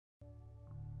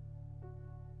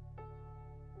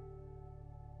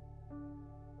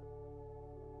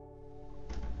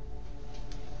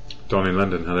Don in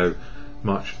London. Hello,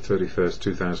 March 31st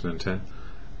 2010.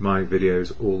 My video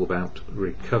is all about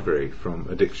recovery from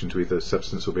addiction to either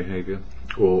substance or behaviour,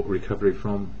 or recovery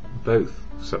from both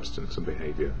substance and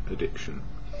behaviour addiction.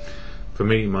 For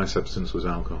me, my substance was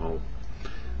alcohol.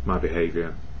 My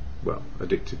behaviour, well,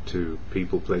 addicted to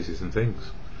people, places and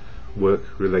things.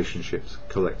 Work, relationships,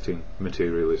 collecting,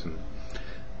 materialism.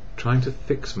 Trying to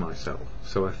fix myself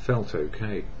so I felt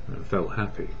okay and felt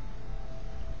happy.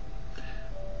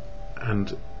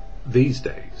 And these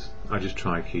days I just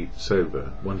try to keep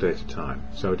sober one day at a time,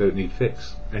 so I don't need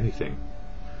fix anything.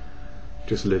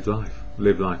 Just live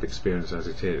life experience as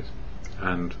it is,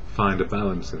 and find a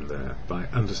balance in there by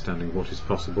understanding what is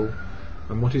possible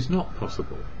and what is not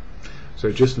possible.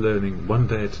 So just learning one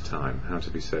day at a time how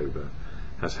to be sober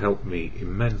has helped me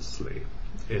immensely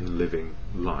in living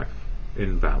life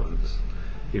in balance,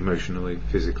 emotionally,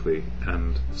 physically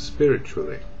and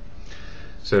spiritually.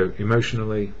 So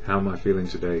emotionally, how am I feeling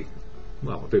today?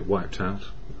 Well, a bit wiped out,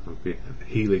 a bit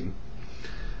healing,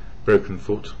 broken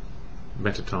foot,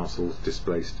 metatarsals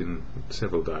displaced in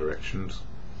several directions.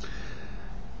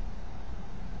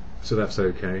 So that's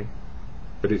okay,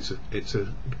 but it's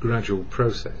a gradual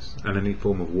process, and any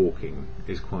form of walking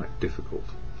is quite difficult.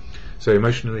 So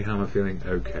emotionally, how am I feeling?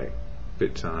 Okay, a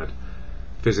bit tired.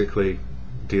 Physically,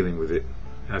 dealing with it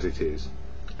as it is,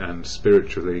 and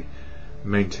spiritually,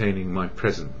 maintaining my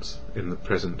presence in the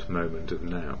present moment of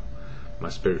now. My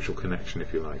spiritual connection,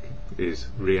 if you like, is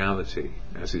reality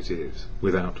as it is,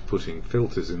 without putting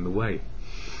filters in the way.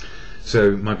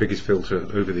 So my biggest filter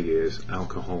over the years: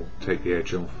 alcohol, take the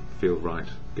edge off, feel right,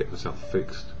 get myself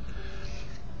fixed,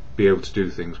 be able to do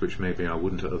things which maybe I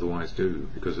wouldn't otherwise do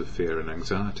because of fear and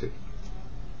anxiety.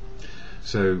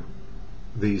 So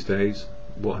these days,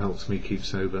 what helps me keep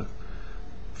sober?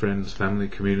 Friends, family,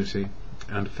 community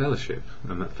and fellowship,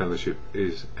 and that fellowship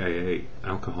is AA,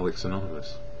 Alcoholics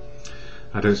Anonymous.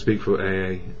 I don't speak for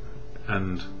AA,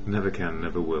 and never can,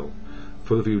 never will,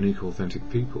 full of unique, authentic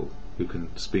people who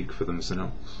can speak for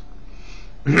themselves.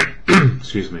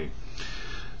 Excuse me.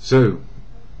 So,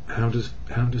 how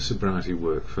does sobriety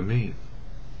work for me?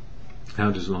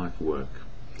 How does life work?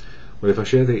 Well, if I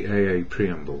share the AA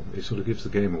preamble, it sort of gives the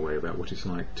game away about what it's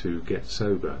like to get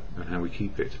sober and how we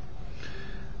keep it.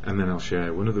 And then I'll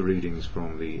share one of the readings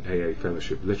from the AA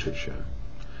fellowship literature,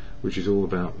 which is all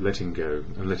about letting go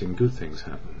and letting good things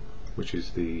happen, which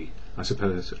is I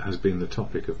suppose, has been the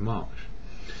topic of March.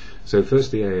 So first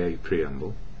the AA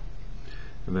preamble,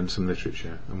 and then some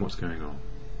literature and what's going on.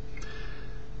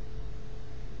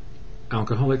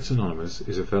 Alcoholics Anonymous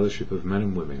is a fellowship of men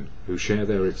and women who share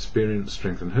their experience,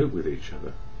 strength and hope with each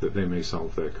other, that they may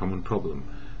solve their common problem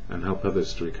and help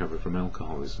others to recover from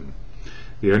alcoholism.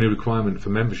 The only requirement for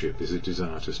membership is a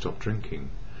desire to stop drinking.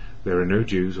 There are no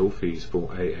dues or fees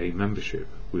for AA membership.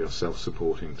 We are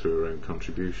self-supporting through our own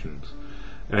contributions.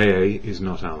 AA is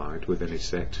not allied with any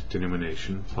sect,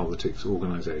 denomination, politics,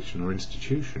 organisation or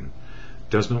institution,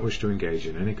 does not wish to engage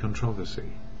in any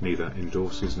controversy, neither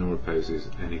endorses nor opposes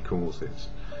any causes.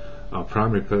 Our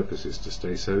primary purpose is to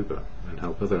stay sober and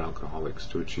help other alcoholics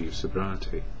to achieve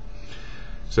sobriety.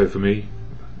 So for me,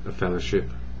 a fellowship,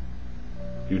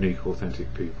 unique,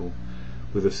 authentic people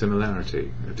with a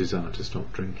similarity, a desire to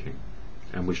stop drinking,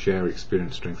 and we share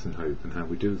experience, strength and hope and how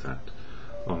we do that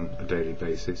on a daily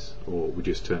basis, or we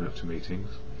just turn up to meetings,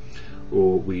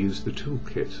 or we use the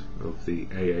toolkit of the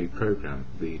AA program,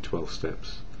 the 12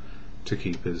 steps, to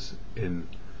keep us in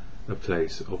a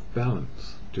place of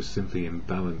balance, just simply in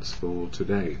balance for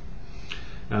today.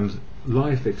 And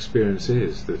life experience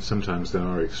is that sometimes there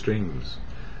are extremes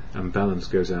and balance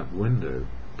goes out the window,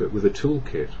 but with a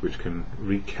toolkit which can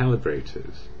recalibrate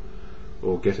us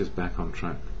or get us back on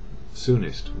track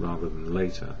soonest rather than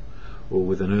later, or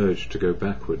with an urge to go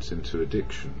backwards into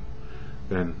addiction,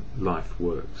 then life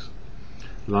works.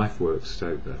 Life works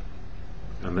sober,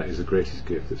 and that is the greatest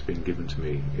gift that's been given to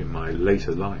me in my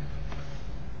later life.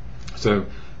 So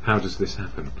how does this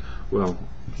happen? Well,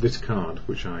 this card,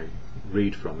 which I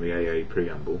read from the AA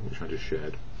preamble, which I just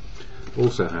shared,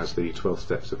 also has the 12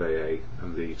 steps of AA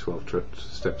and the 12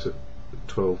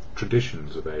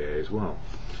 traditions of AA as well.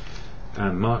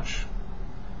 And March,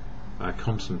 I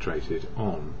concentrated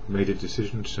on, made a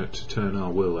decision to turn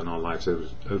our will and our lives over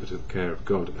to the care of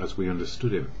God as we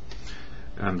understood Him.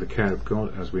 And the care of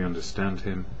God as we understand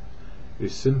Him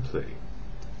is simply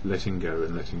letting go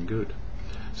and letting good.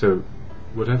 So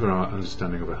whatever our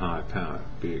understanding of a higher power,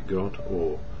 be it God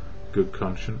or good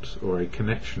conscience or a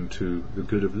connection to the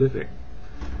good of living,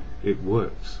 it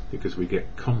works because we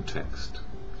get context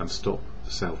and stop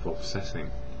self-obsessing.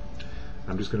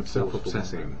 I'm just going to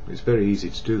self-obsessing. It's very easy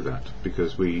to do that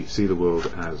because we see the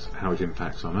world as how it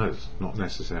impacts on us, not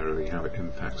necessarily how it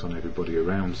impacts on everybody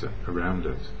around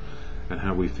us and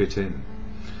how we fit in.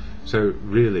 So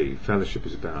really, fellowship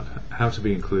is about how to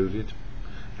be included,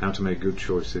 how to make good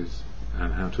choices,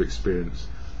 and how to experience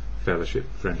fellowship,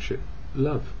 friendship,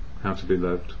 love, how to be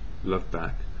loved, loved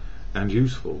back, and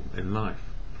useful in life.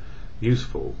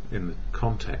 Useful in the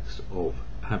context of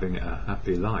having a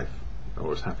happy life,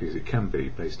 or as happy as it can be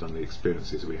based on the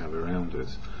experiences we have around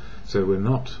us. So we're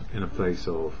not in a place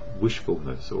of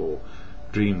wishfulness or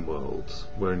dream worlds,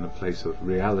 we're in a place of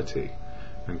reality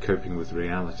and coping with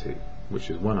reality, which,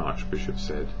 as one archbishop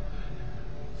said,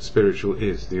 spiritual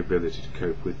is the ability to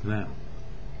cope with now.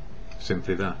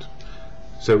 Simply that.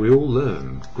 So we all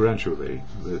learn gradually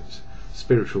that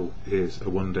spiritual is a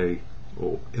one-day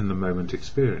or in-the-moment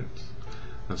experience,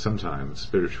 and sometimes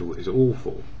spiritual is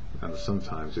awful, and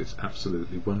sometimes it's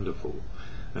absolutely wonderful,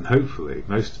 and hopefully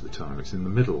most of the time it's in the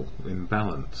middle, in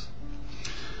balance.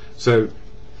 So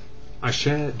I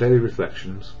share daily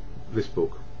reflections, this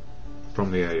book,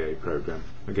 from the AA program.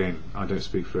 Again, I don't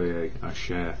speak for AA, I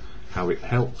share how it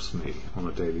helps me on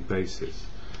a daily basis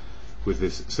with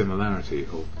this similarity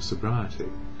of sobriety.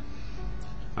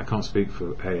 I can't speak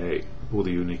for AA or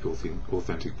the unique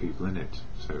authentic people in it,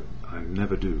 so I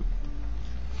never do.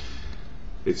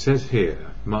 It says here,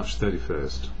 March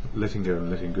 31st, letting go and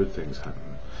letting good things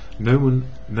happen. No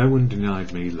one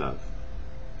denied me love.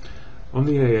 On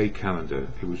the AA calendar,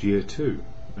 it was year 2.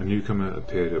 A newcomer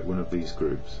appeared at one of these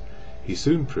groups. He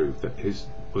soon proved that his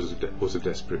was a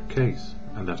desperate case,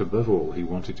 and that above all he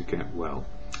wanted to get well.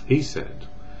 He said,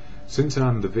 "Since I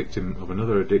am the victim of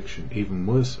another addiction even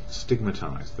worse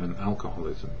stigmatized than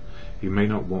alcoholism, you may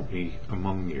not want me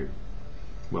among you."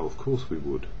 Well, of course we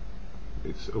would.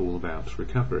 It's all about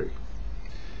recovery.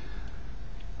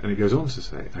 And it goes on to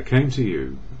say, "I came to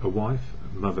you, a wife,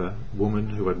 mother, woman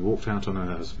who had walked out on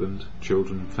her husband,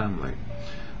 children, family.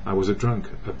 I was a drunk,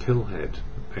 a pillhead,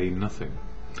 a nothing.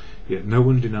 Yet no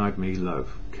one denied me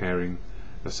love, caring,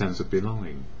 a sense of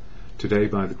belonging. Today,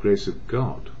 by the grace of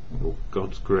God, or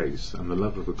God's grace, and the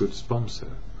love of a good sponsor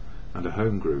and a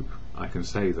home group, I can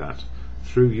say that,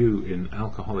 through you in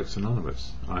Alcoholics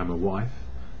Anonymous, I am a wife,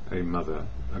 a mother,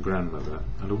 a grandmother,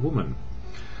 and a woman.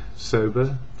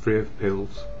 Sober, free of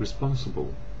pills,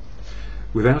 responsible.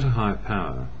 Without a higher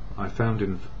power I found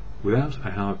in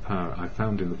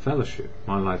the fellowship,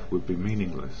 my life would be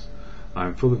meaningless. I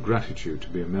am full of gratitude to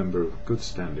be a member of good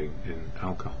standing in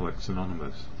Alcoholics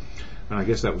Anonymous." And I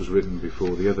guess that was written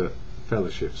before the other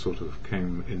fellowship sort of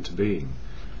came into being,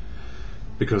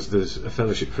 because there's a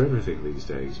fellowship for everything these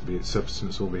days, be it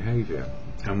substance or behaviour.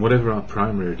 And whatever our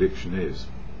primary addiction is,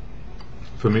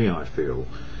 for me, I feel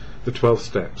the 12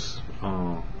 steps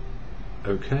are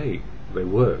okay. They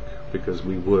work because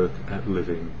we work at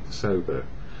living sober.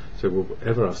 So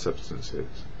whatever our substance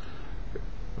is,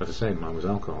 as I say, mine was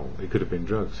alcohol, it could have been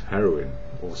drugs, heroin,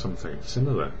 or something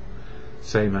similar.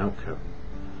 Same outcome.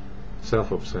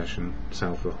 Self-obsession,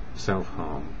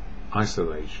 self-harm,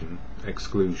 isolation,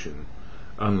 exclusion,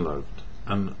 unloved,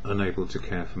 unable to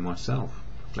care for myself.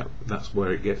 That's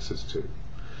where it gets us to.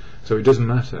 So it doesn't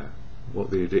matter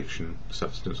what the addiction,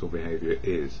 substance or behaviour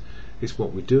is, it's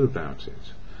what we do about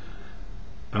it.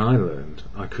 And I learned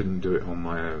I couldn't do it on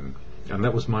my own, and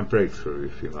that was my breakthrough,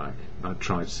 if you like. I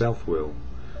tried self-will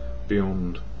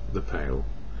beyond the pale,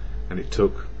 and it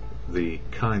took the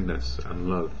kindness and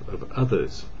love of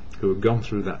others who had gone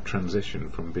through that transition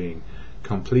from being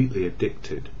completely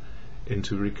addicted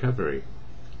into recovery,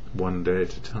 one day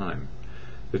at a time.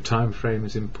 The time frame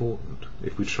is important.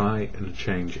 If we try and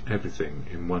change everything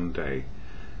in one day,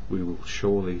 we will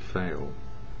surely fail.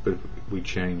 But if we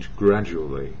change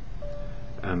gradually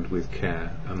and with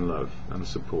care and love and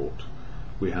support,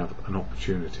 we have an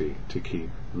opportunity to keep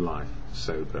life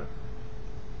sober.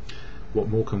 What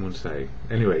more can one say?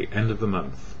 Anyway, end of the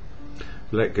month.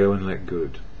 Let go and let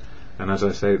good. And as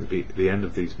I say at the end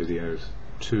of these videos,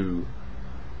 to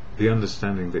the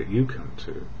understanding that you come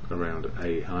to around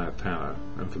a higher power,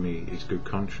 and for me it's good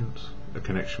conscience, a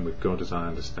connection with God as I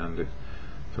understand it.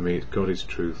 For me it's God is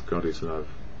truth, God is love,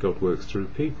 God works through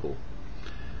people.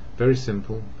 Very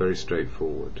simple, very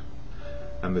straightforward.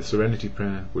 And the serenity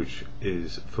prayer, which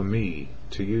is for me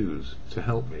to use to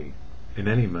help me in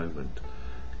any moment.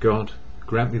 God,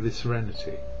 grant me the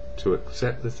serenity to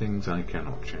accept the things I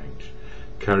cannot change,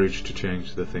 courage to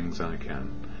change the things I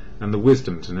can, and the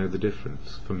wisdom to know the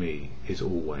difference for me is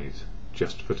always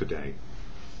just for today.